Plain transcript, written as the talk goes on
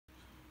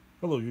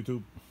Hello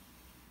YouTube.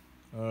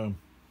 I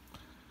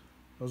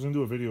was going to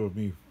do a video of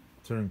me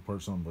tearing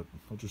apart something, but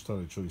I just thought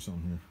I'd show you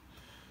something here.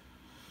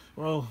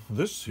 Well,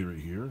 this right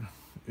here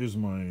is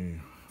my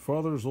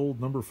father's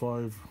old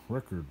No.5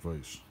 record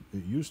vise.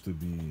 It used to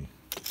be,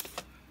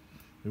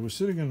 it was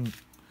sitting in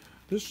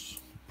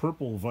this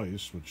purple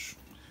vise, which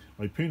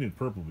I painted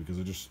purple because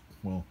I just,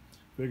 well,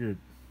 figured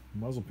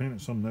might as well paint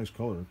it some nice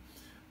color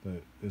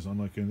that is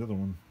unlike any other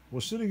one.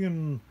 Was sitting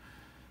in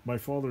my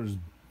father's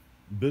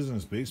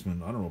business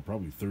basement, I don't know,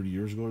 probably 30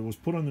 years ago. It was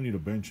put underneath a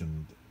bench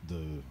in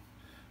the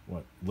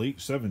late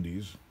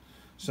 70s,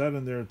 sat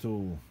in there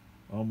till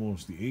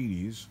almost the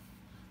 80s.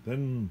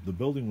 Then the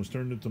building was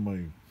turned into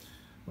my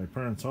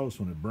parents' house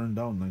when it burned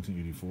down in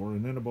 1984.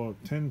 And then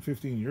about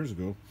 10-15 years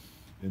ago,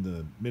 in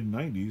the mid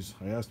 90s,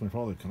 I asked my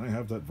father, can I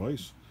have that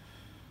vise?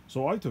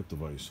 So I took the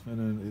vise, and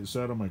then it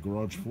sat on my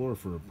garage floor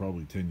for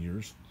probably 10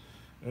 years.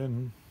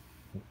 And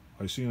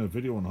I seen a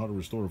video on how to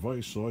restore a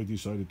vise, so I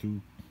decided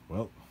to,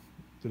 well,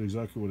 did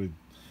exactly what I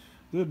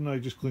did, and I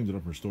just cleaned it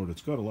up and restored it.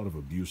 It's got a lot of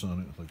abuse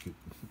on it, like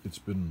it's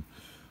been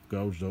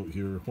gouged out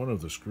here. One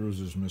of the screws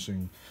is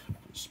missing.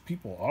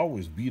 People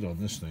always beat on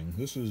this thing.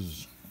 This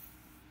is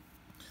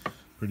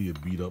pretty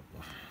beat up,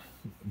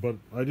 but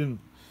I didn't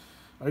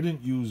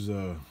use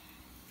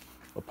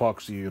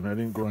epoxy, and I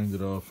didn't grind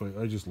it off.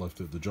 I just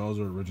left it. The jaws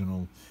are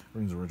original,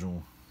 rings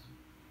original.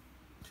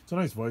 It's a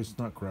nice vise,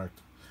 not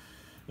cracked.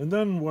 And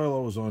then while I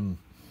was on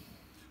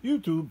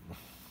YouTube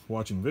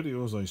watching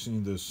videos, I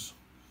seen this.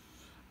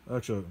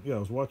 Actually, yeah, I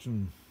was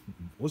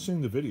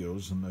listening to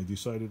videos, and I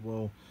decided,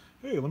 well,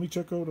 hey, let me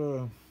check out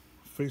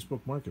Facebook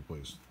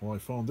Marketplace. Well, I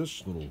found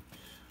this little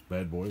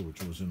bad boy,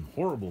 which was in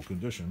horrible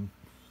condition.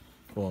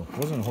 Well, it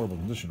wasn't in horrible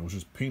condition. It was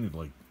just painted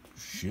like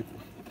shit.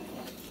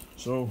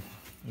 So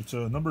it's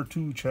a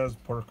No.2 Chaz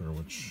Parker,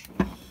 which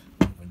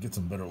I get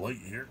some better light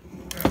here.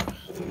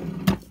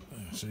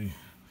 See,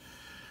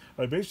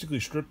 I basically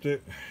stripped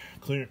it,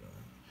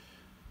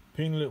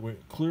 painted it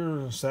with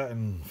clear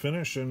satin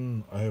finish,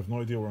 and I have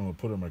no idea where I'm going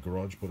to put it in my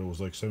garage, but it was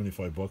like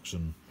 75 bucks,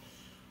 and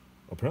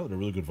apparently they're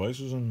really good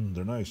vises, and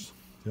they're nice.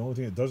 The only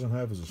thing it doesn't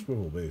have is a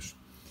swivel base.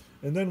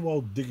 And then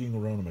while digging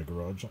around in my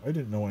garage, I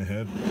didn't know I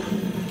had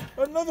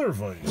another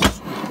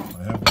vise.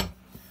 I have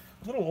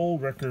a little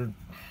old record,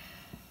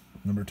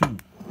 No.2.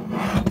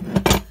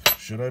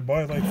 Should I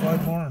buy like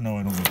 5 more? No,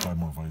 I don't need 5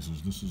 more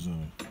vises. This is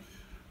a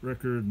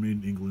record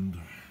made in England.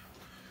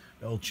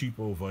 El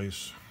Cheapo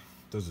vise.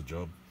 Does the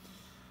job.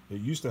 It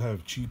used to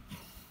have cheap,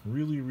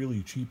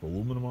 really cheap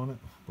aluminum on it,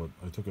 but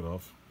I took it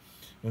off.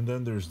 And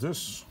then there's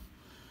this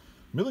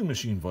milling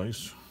machine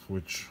vise,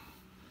 which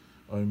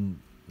I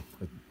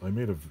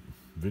made a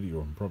video.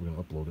 I'm probably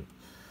going to upload it.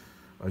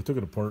 I took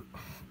it apart.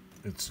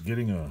 It's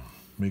getting a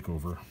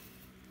makeover.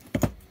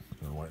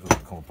 Let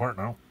it come apart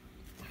now.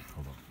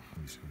 Hold on.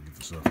 Let me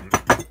see if I can get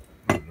this out here.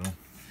 There we go.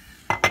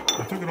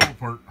 I took it all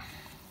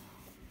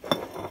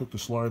apart. Took the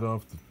slide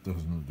off. That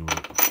doesn't do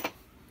it.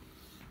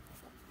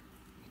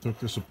 Took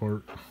this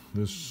apart.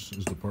 This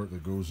is the part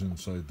that goes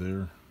inside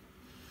there.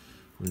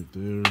 Right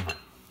there.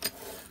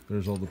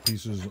 There's all the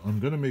pieces. I'm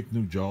going to make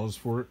new jaws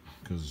for it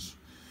because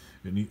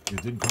it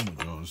didn't come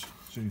with jaws.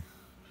 See,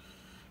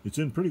 it's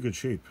in pretty good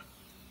shape.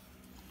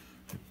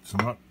 It's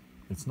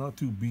not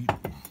too beat.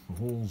 The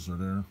holes are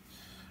there.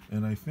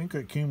 And I think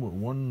I came with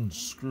 1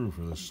 screw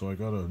for this. So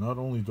not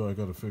only do I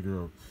gotta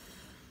figure out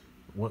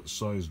what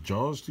size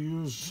jaws to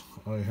use,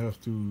 I have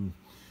to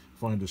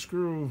find a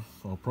screw.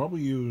 I'll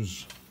probably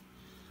use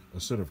a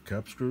set of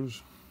cap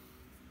screws,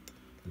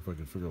 if I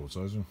can figure out what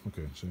size them.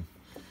 Okay, see,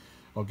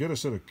 I'll get a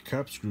set of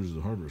cap screws at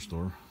the hardware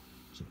store.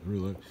 So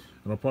and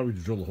I'll probably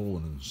drill a hole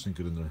in and sink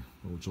it in there,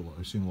 which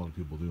I've seen a lot of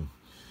people do.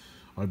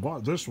 I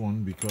bought this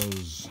one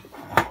because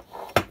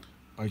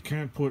I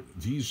can't put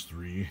these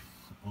 3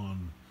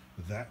 on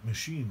that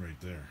machine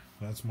right there.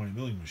 That's my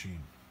milling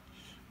machine.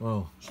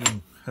 Well, she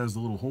has the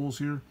little holes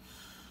here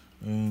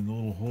and the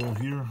little hole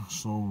here,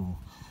 so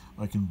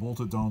I can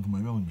bolt it down to my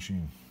milling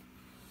machine.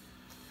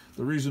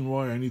 The reason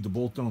why I need to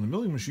bolt down the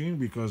milling machine,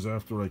 because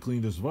after I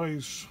clean this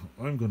vise,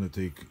 I'm going to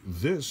take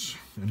this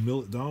and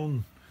mill it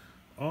down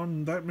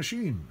on that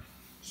machine.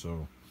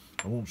 So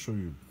I won't show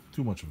you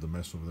too much of the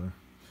mess over there.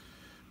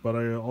 But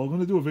I'm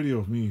going to do a video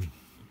of me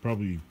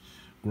probably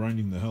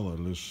grinding the hell out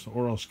of this,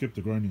 or I'll skip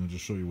the grinding and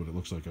just show you what it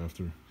looks like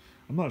after.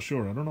 I'm not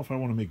sure. I don't know if I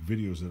want to make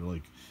videos that are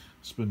like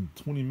spend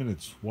 20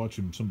 minutes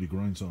watching somebody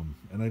grind something.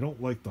 And I don't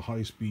like the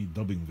high-speed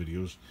dubbing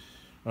videos.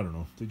 I don't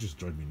know. They just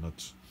drive me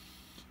nuts.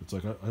 It's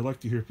like I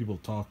like to hear people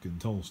talk and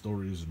tell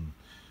stories, and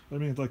I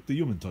mean, like the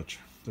human touch.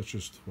 That's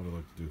just what I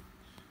like to do.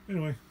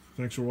 Anyway,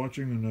 thanks for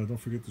watching, and don't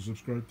forget to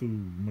subscribe to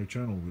my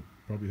channel. It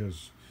probably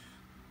has,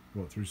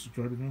 what, 3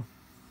 subscribers now?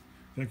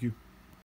 Thank you.